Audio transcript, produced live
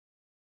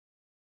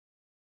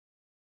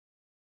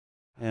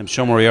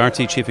Sean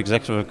Moriarty, Chief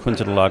Executive of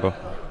Quinta, Lago.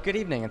 Good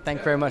evening, and thank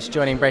you very much for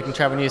joining Breaking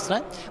Travel News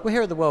tonight. We're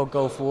here at the World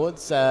Golf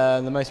Awards,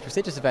 the most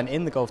prestigious event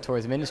in the golf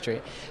tourism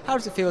industry. How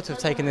does it feel to have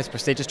taken this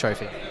prestigious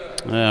trophy?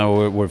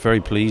 We're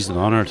very pleased and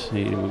honoured.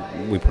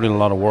 We put in a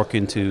lot of work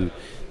into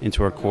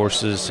our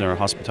courses, our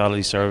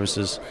hospitality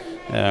services,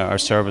 our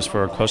service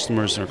for our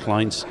customers, our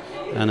clients,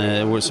 and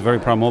it's a very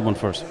proud moment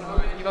for us.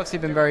 You've obviously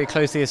been very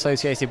closely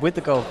associated with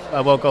the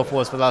World Golf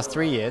Awards for the last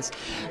 3 years.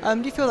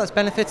 Do you feel that's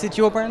benefited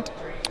your brand?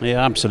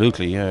 Yeah,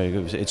 absolutely. Yeah,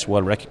 it's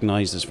well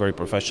recognised. It's a very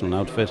professional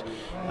outfit,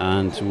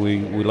 and we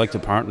like to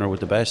partner with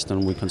the best,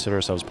 and we consider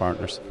ourselves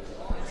partners.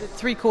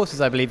 3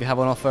 courses, I believe, you have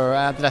on offer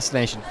at the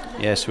destination.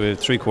 Yes, we have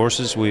 3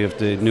 courses. We have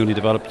the newly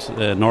developed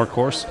North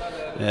course,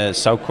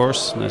 South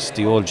course, that's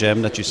the old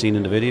gem that you've seen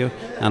in the video,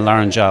 and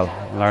Laranjal.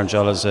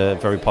 Laranjal is a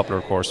very popular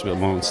course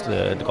amongst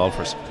the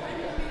golfers.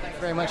 Thank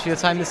you very much for your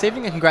time this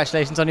evening, and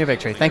congratulations on your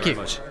victory. Thank you.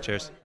 Thank you very much.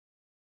 Cheers.